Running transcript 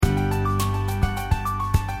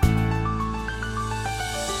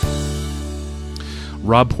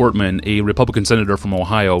Rob Portman, a Republican senator from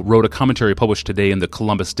Ohio, wrote a commentary published today in the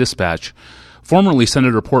Columbus Dispatch. Formerly,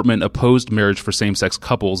 Senator Portman opposed marriage for same-sex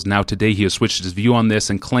couples. Now today he has switched his view on this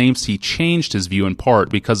and claims he changed his view in part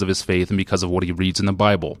because of his faith and because of what he reads in the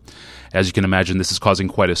Bible. As you can imagine, this is causing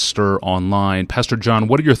quite a stir online. Pastor John,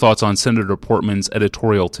 what are your thoughts on Senator Portman's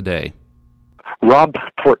editorial today? Rob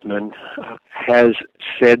Portman has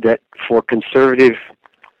said that for conservative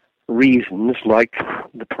reasons, like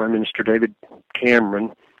the Prime Minister David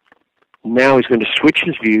Cameron, now he's going to switch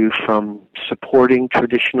his view from supporting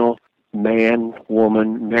traditional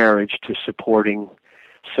man-woman marriage to supporting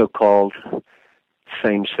so-called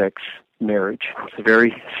same-sex marriage. It's a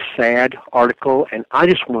very sad article, and I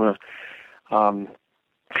just want to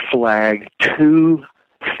flag two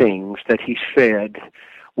things that he said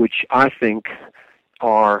which I think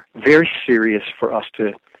are very serious for us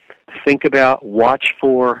to think about, watch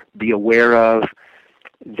for, be aware of,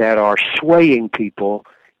 that are swaying people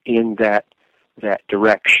in that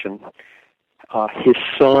direction. His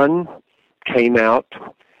son came out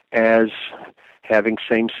as having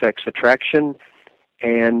same-sex attraction,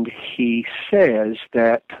 and he says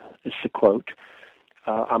that, this is a quote,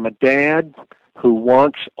 I'm a dad who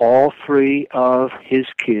wants all three of his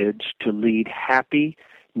kids to lead happy,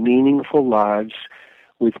 meaningful lives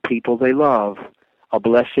with people they love, a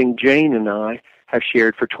blessing Jane and I have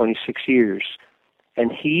shared for 26 years.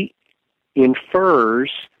 And he infers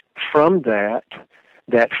from that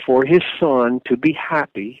for his son to be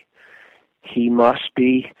happy, he must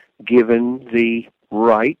be given the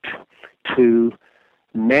right to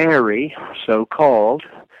marry, so-called,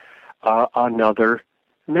 another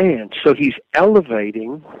man. So he's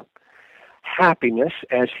elevating happiness,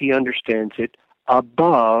 as he understands it,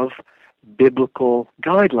 above biblical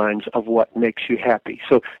guidelines of what makes you happy.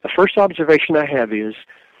 So the first observation I have is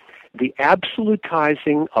the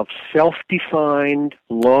absolutizing of self-defined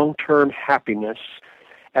long-term happiness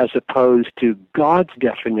as opposed to God's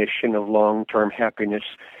definition of long-term happiness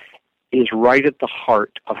is right at the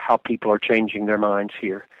heart of how people are changing their minds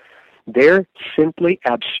here. They're simply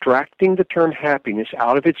abstracting the term happiness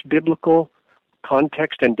out of its biblical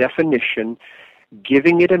context and definition,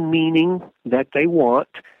 giving it a meaning that they want,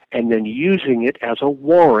 and then using it as a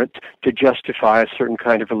warrant to justify a certain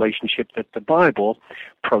kind of relationship that the Bible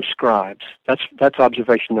proscribes. That's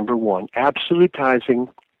observation number one. Absolutizing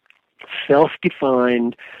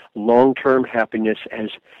self-defined long-term happiness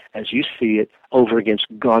as you see it over against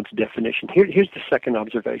God's definition. Here's the second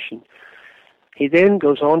observation. He then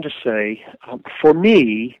goes on to say, for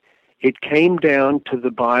me, it came down to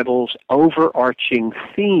the Bible's overarching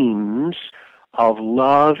themes of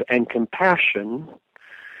love and compassion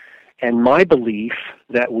and my belief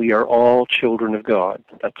that we are all children of God.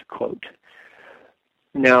 That's a quote.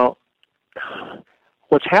 Now,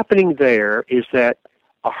 what's happening there is that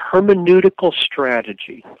a hermeneutical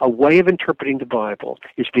strategy, a way of interpreting the Bible,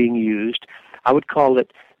 is being used. I would call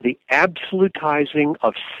it the absolutizing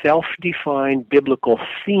of self-defined biblical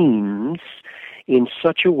themes in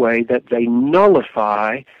such a way that they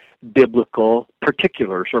nullify biblical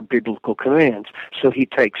particulars or biblical commands. So he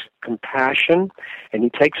takes compassion and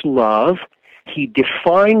he takes love, he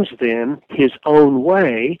defines them his own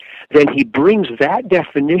way, then he brings that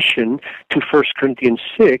definition to 1 Corinthians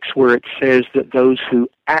 6, where it says that those who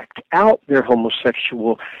act out their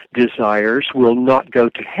homosexual desires will not go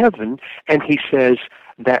to heaven, and he says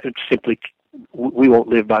that it simply, we won't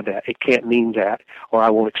live by that. It can't mean that, or I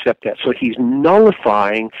won't accept that. So he's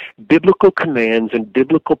nullifying biblical commands and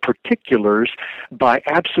biblical particulars by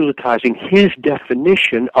absolutizing his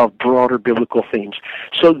definition of broader biblical themes.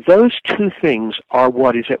 So those two things are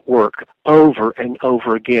what is at work over and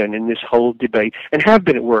over again in this whole debate, and have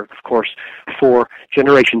been at work, of course, for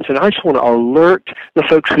generations. And I just want to alert the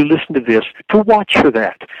folks who listen to this to watch for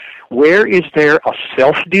that. Where is there a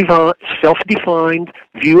self-defined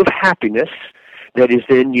view of happiness that is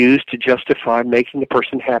then used to justify making the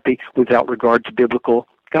person happy without regard to biblical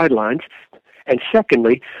guidelines? And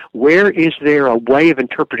secondly, where is there a way of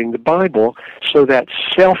interpreting the Bible so that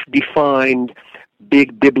self-defined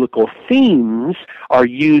big biblical themes are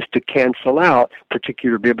used to cancel out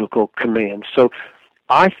particular biblical commands? So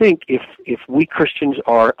I think if we Christians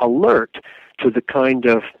are alert to the kind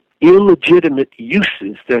of illegitimate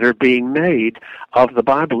uses that are being made of the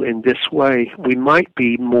Bible in this way, we might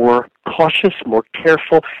be more cautious, more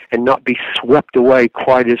careful, and not be swept away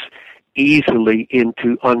quite as easily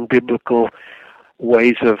into unbiblical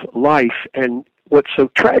ways of life. And what's so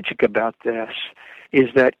tragic about this is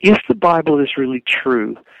that if the Bible is really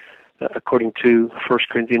true, according to 1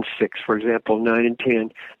 Corinthians 6, for example, 9 and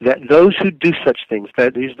 10, that those who do such things,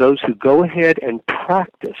 that is, those who go ahead and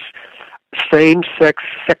practice same-sex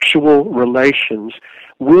sexual relations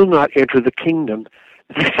will not enter the kingdom.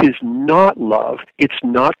 This is not love, it's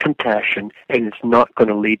not compassion, and it's not going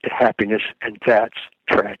to lead to happiness, and that's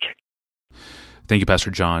tragic. Thank you,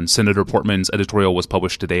 Pastor John. Senator Portman's editorial was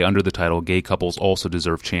published today under the title, Gay Couples Also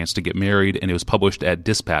Deserve Chance to Get Married, and it was published at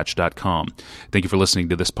dispatch.com. Thank you for listening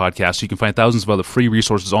to this podcast. You can find thousands of other free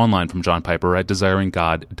resources online from John Piper at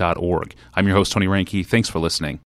desiringgod.org. I'm your host, Tony Reinke. Thanks for listening.